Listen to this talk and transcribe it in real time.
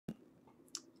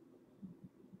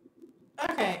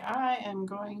Okay, I am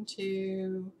going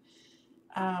to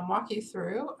walk you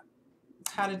through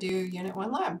how to do Unit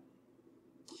 1 Lab.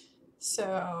 So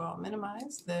I'll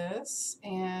minimize this,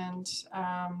 and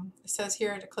it says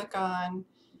here to click on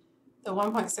the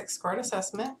 1.6 scored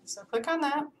assessment. So click on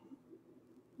that,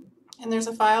 and there's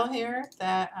a file here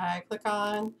that I click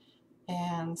on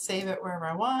and save it wherever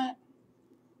I want,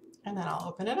 and then I'll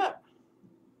open it up.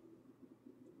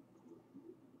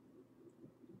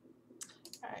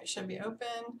 All right, it should be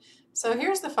open. So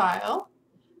here's the file.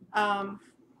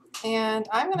 And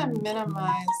I'm going to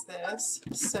minimize this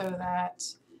so that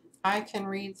I can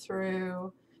read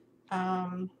through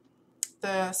the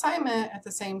assignment at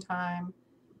the same time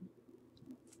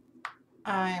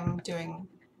I'm doing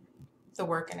the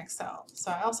work in Excel. So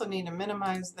I also need to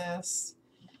minimize this.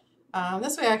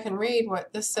 This way I can read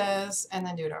what this says and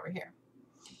then do it over here.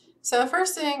 So the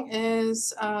first thing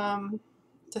is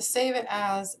to save it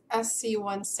as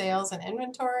SC1 sales and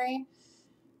inventory.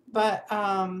 But so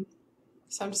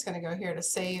I'm just going to go here to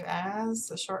save as,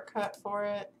 the shortcut for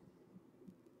it.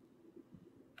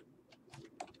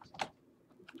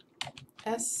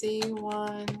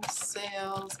 SC1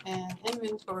 sales and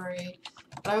inventory.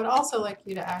 But I would also like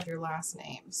you to add your last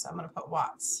name. So I'm going to put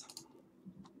Watts.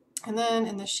 And then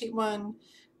in the Sheet 1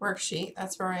 worksheet,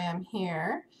 that's where I am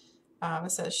here.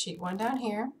 It says Sheet 1 down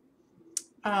here.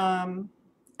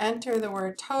 Enter the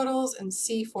word totals in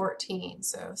C14.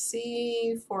 So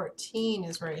C14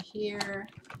 is right here.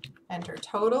 Enter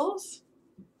totals.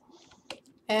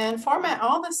 And format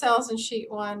all the cells in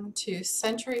Sheet 1 to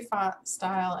Century font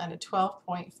style and a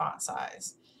 12-point font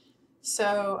size.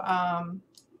 So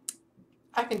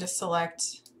I can just select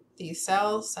these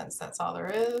cells since that's all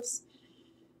there is,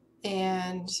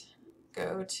 and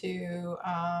go to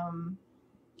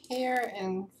here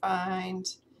and find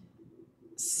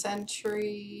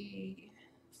Century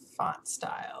font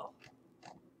style.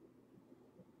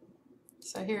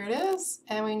 So here it is,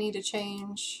 and we need to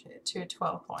change it to a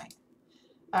 12-point.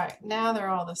 All right, now they're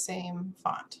all the same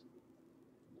font.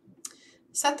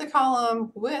 Set the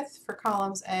column width for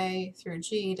columns A through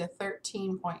G to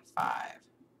 13.5.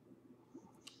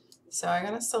 So I'm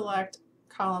going to select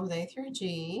columns A through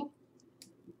G,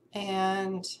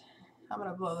 and I'm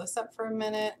going to blow this up for a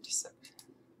minute, just so it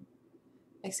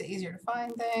makes it easier to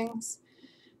find things.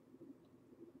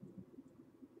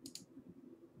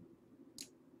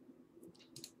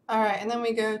 All right, and then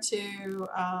we go to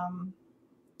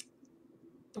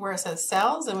where it says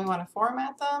cells, and we want to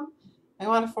format them. We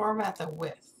want to format the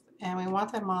width, and we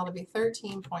want them all to be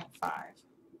 13.5.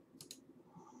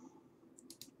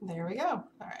 There we go. All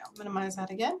right, I'll minimize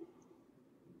that again.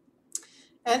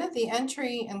 Edit the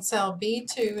entry in cell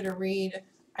B2 to read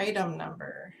item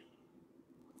number.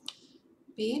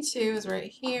 B2 is right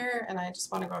here, and I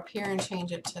just want to go up here and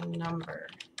change it to number.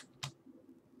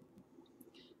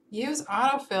 Use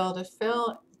autofill to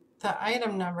fill the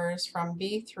item numbers from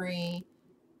B3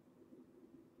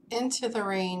 into the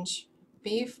range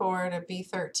B4 to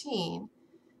B13.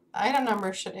 The item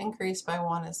number should increase by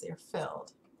 1 as they're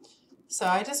filled. So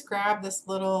I just grab this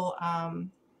little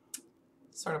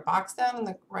sort of box down in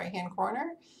the right-hand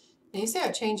corner, and you see how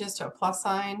it changes to a plus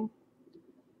sign,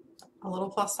 a little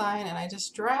plus sign, and I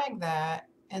just drag that,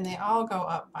 and they all go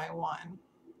up by 1.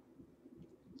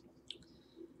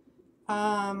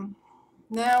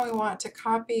 Now we want to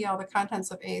copy all the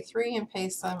contents of A3 and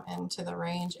paste them into the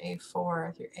range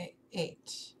A4 through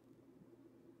A8.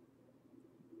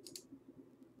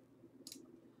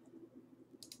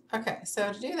 Okay,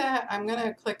 so to do that, I'm going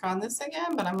to click on this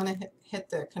again, but I'm going to hit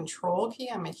the Control key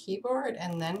on my keyboard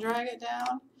and then drag it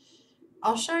down.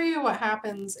 I'll show you what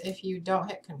happens if you don't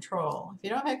hit Control. If you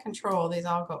don't hit Control, these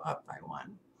all go up by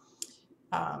 1.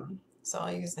 So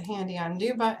I'll use the handy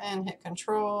undo button, hit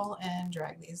Control, and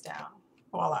drag these down.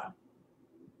 Voila.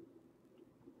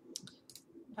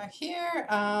 Back here,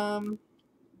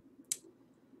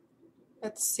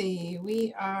 let's see,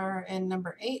 we are in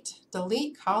number 8,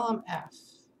 delete column F.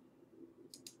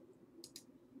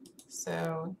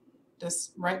 So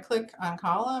just right click on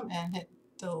column and hit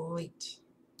delete.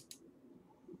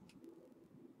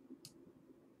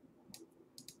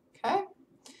 Okay.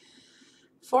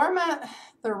 Format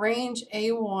the range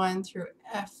A1 through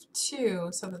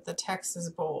F2 so that the text is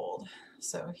bold.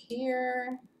 So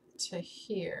here to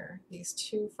here, these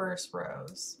two first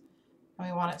rows, and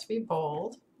we want it to be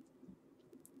bold.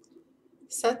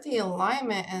 Set the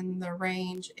alignment in the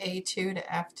range A2 to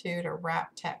F2 to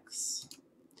wrap text.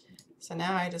 So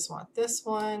now I just want this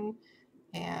one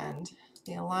and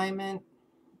the alignment.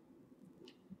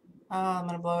 I'm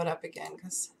going to blow it up again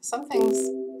because some things,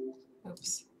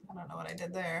 oops, I don't know what I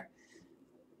did there.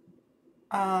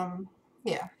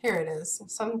 Yeah, here it is.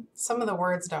 Some of the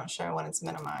words don't show when it's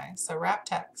minimized. So wrap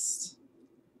text.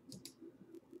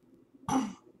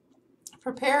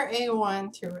 Prepare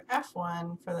A1 through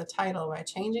F1 for the title by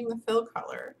changing the fill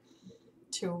color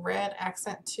to red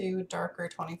accent 2 darker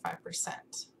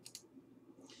 25%.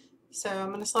 So I'm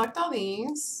going to select all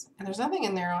these, and there's nothing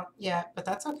in there yet, but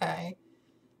that's okay.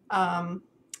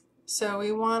 So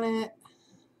we want it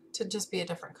to just be a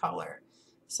different color.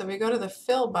 So we go to the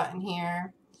fill button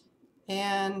here,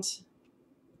 and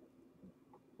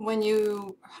when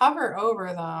you hover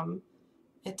over them,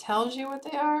 it tells you what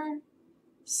they are.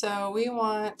 So we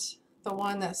want the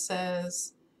one that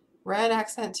says red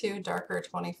accent 2 darker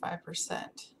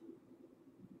 25%.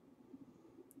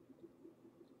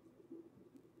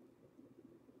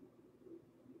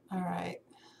 All right,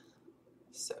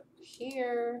 so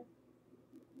here,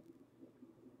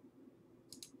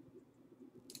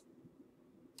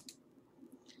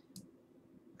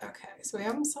 okay, so we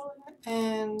have them selected,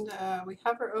 and we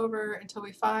hover over until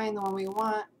we find the one we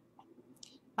want.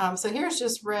 So here's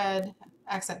just red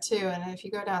accent 2, and if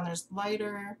you go down, there's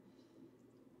lighter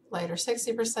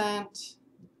 60%,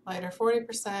 lighter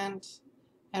 40%,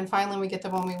 and finally we get the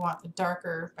one we want, the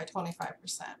darker by 25%.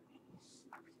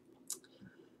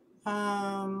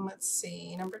 Let's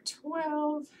see, number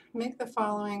 12, make the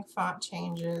following font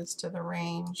changes to the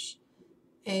range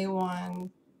A1,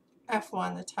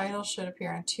 F1. The title should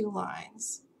appear on 2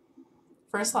 lines.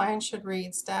 First line should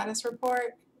read status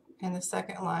report, and the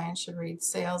second line should read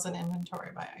sales and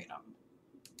inventory by item.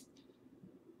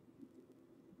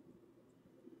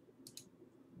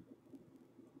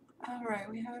 All right,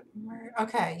 we have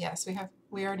okay, yes,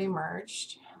 we already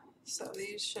merged. So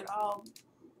these should all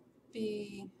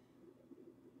be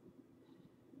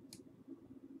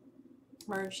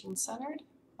merged and centered.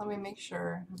 Let me make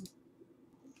sure.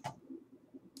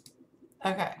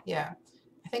 Okay, yeah.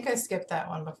 I think I skipped that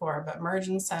one before, but merge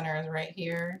and center is right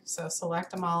here. So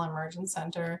select them all and merge and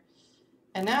center.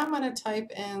 And now I'm going to type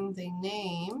in the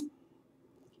name.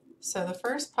 So the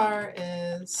first part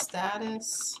is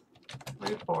status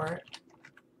report.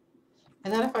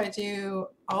 And then if I do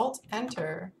Alt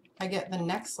Enter, I get the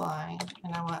next line,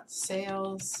 and I want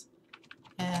sales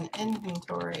and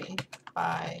inventory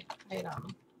by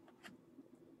item.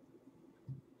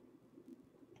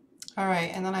 All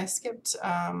right, and then I skipped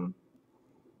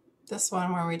this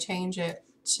one where we change it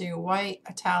to white,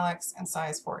 italics, and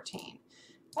size 14.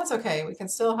 That's okay, we can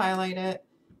still highlight it,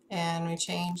 and we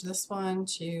change this one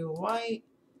to white,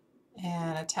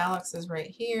 and italics is right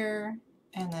here,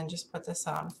 and then just put this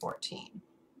on 14.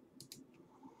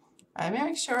 I'm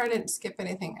make sure I didn't skip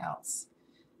anything else.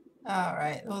 All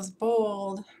right, it was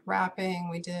bold, wrapping,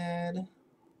 we did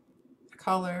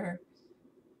color,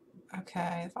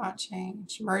 okay, font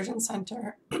change, merge and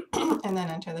center, and then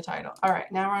enter the title. All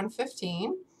right, now we're on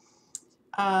 15.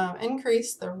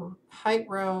 Increase the height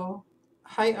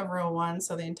of row 1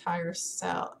 so the entire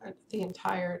cell, the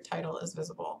entire title is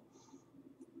visible.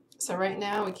 So right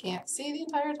now we can't see the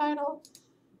entire title,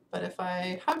 but if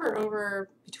I hover over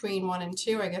between 1 and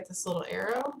 2, I get this little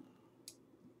arrow,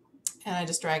 and I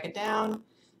just drag it down,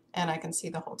 and I can see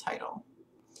the whole title.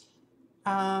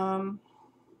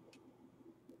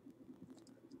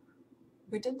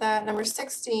 We did that. Number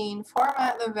 16,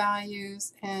 format the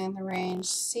values in the range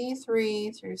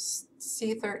C3 through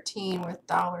C13 with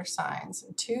 $signs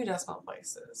and 2 decimal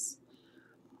places.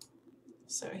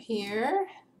 So here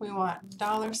we want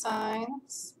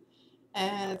 $signs,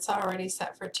 and it's already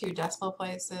set for 2 decimal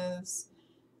places.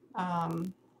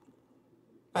 But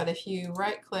if you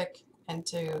right click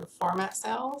into format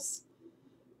cells,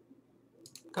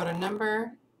 go to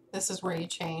number, this is where you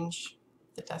change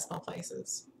the decimal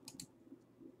places.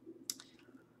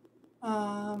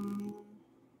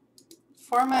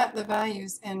 Format the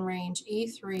values in range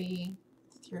E3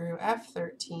 through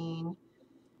F13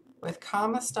 with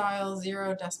comma style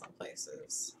 0 decimal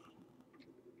places.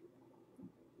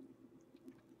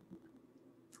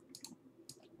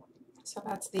 So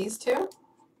that's these 2. All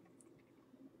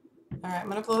right, I'm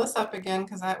going to blow this up again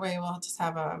because that way we'll just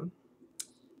have a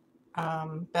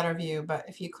better view. But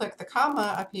if you click the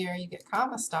comma up here, you get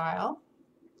comma style.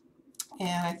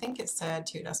 And I think it said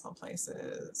 2 decimal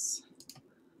places.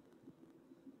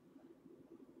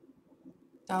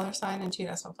 $sign and 2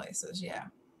 decimal places, yeah.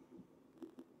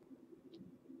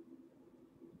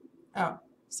 Oh,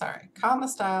 sorry, comma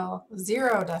style,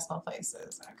 0 decimal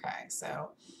places. Okay,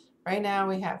 so right now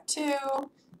we have 2.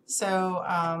 So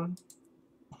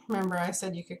remember I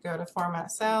said you could go to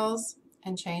format cells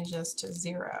and change this to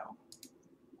 0.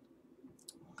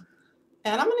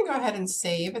 And I'm going to go ahead and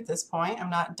save at this point. I'm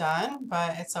not done,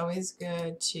 but it's always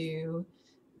good to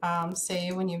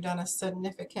Say when you've done a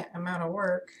significant amount of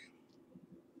work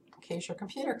in case your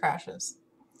computer crashes.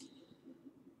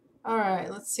 All right,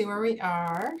 let's see where we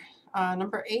are.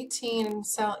 Number 18 in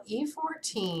cell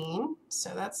E14,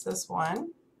 so that's this one.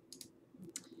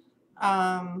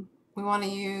 We want to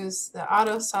use the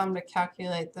auto sum to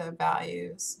calculate the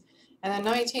values. And then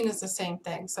 19 is the same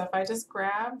thing. So if I just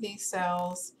grab these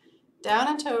cells down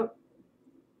into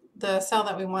the cell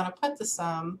that we want to put the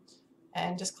sum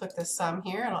and just click the sum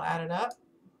here, it'll add it up.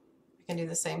 I can do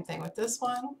the same thing with this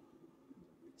one.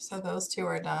 So those two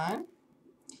are done.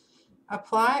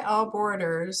 Apply all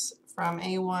borders from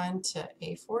A1 to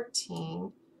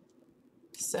A14.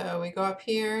 So we go up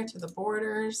here to the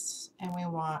borders and we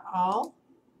want all.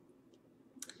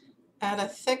 Add a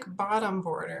thick bottom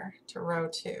border to row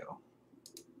 2.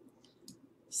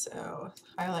 So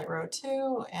highlight row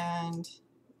 2 and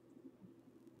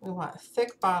we want a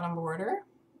thick bottom border.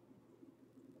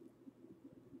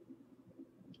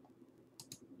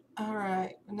 All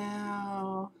right,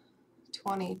 now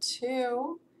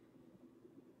 22.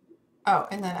 Oh,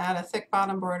 and then add a thick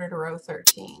bottom border to row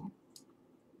 13.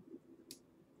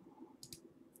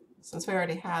 Since we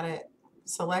already had it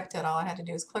selected, all I had to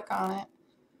do is click on it.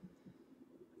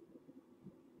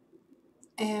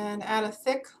 And add a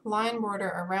thick line border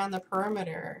around the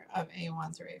perimeter of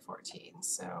A1 through A14.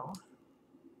 So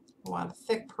we want a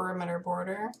thick perimeter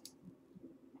border.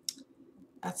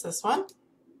 That's this one.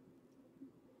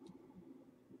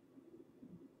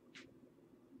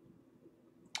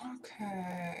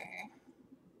 Okay.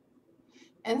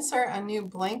 Insert a new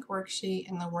blank worksheet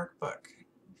in the workbook.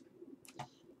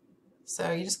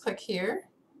 So you just click here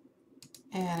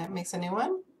and it makes a new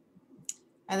one.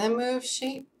 And then move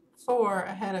sheet 4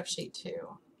 ahead of sheet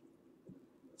 2.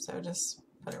 So just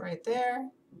put it right there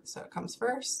so it comes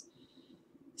first.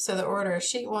 So the order is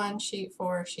sheet 1, sheet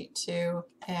 4, sheet 2,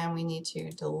 and we need to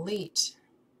delete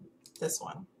this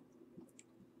one.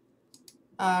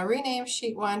 Rename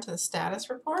sheet 1 to the status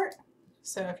report.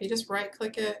 So if you just right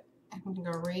click it and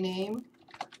go rename.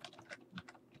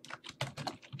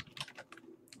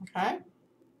 Okay.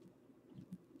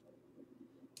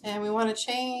 And we want to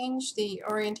change the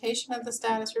orientation of the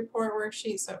status report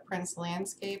worksheet so it prints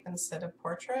landscape instead of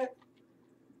portrait.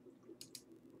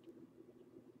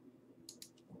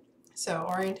 So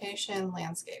orientation,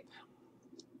 landscape.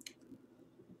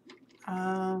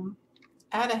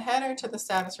 Add a header to the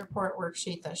status report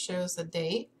worksheet that shows the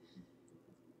date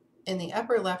in the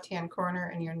upper left-hand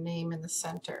corner and your name in the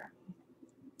center.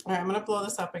 All right, I'm going to blow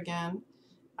this up again.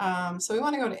 So we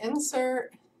want to go to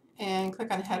Insert and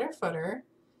click on Header Footer.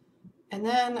 And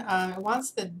then it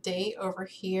wants the date over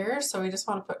here, so we just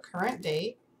want to put current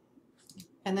date.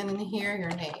 And then in here,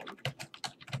 your name.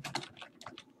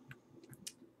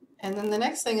 And then the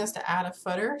next thing is to add a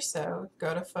footer, so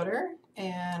go to Footer.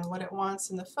 And what it wants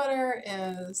in the footer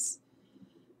is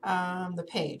the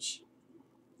page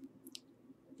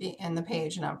and the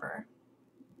page number.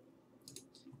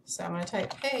 So I'm going to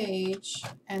type page,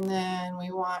 and then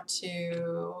we want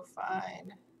to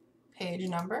find page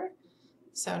number.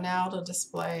 So now it'll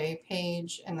display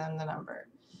page and then the number.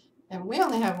 And we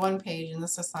only have one page in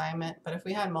this assignment, but if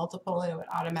we had multiple, it would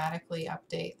automatically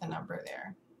update the number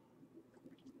there.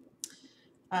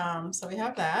 So we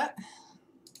have that.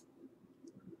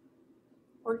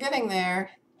 We're getting there.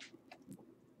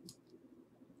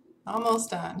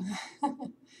 Almost done.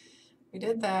 We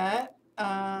did that.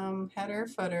 Header,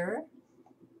 footer.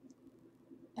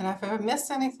 And if I've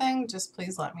missed anything, just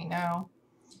please let me know.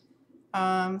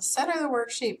 Center the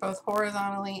worksheet both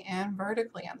horizontally and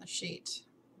vertically on the sheet.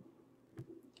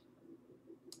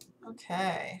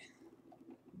 Okay.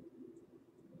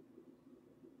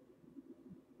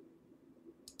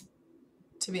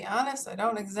 To be honest, I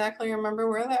don't exactly remember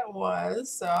where that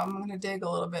was, so I'm going to dig a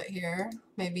little bit here.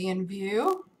 Maybe in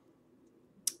View.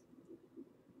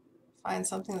 Find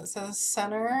something that says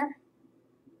Center.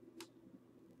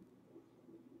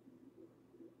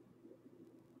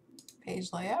 Page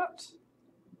Layout.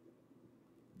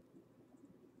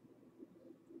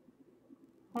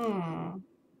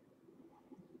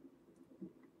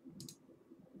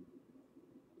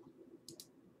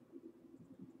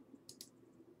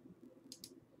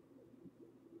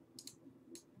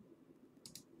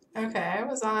 Okay, I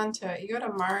was on to it. You go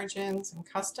to Margins and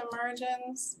Custom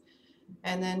Margins,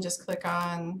 and then just click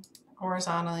on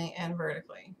horizontally and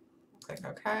vertically. Click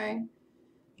OK.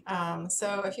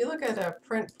 So if you look at a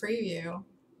print preview,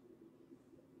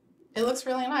 it looks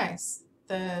really nice.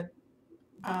 The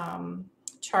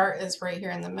chart is right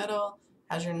here in the middle,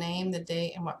 has your name, the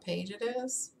date, and what page it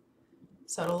is.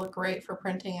 So it'll look great for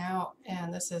printing out,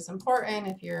 and this is important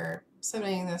if you're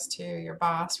submitting this to your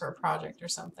boss for a project or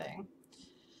something.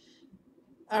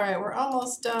 All right, we're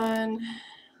almost done.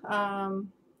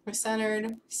 We're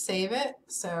centered, save it.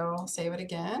 So save it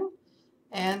again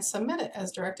and submit it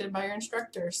as directed by your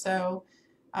instructor. So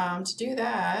to do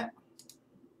that,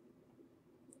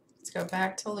 let's go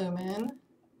back to Lumen.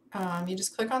 You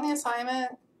just click on the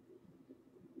assignment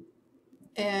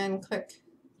and click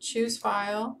choose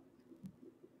file.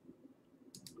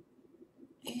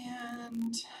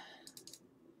 And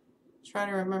try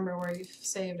to remember where you've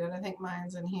saved it. I think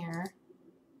mine's in here.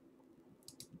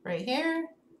 Right here,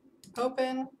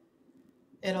 open,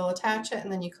 it'll attach it,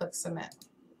 and then you click submit.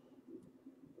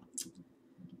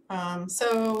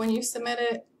 So when you submit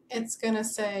it, it's gonna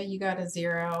say you got a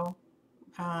 0,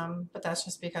 but that's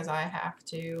just because I have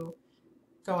to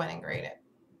go in and grade it.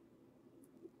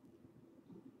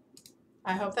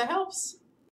 I hope that helps.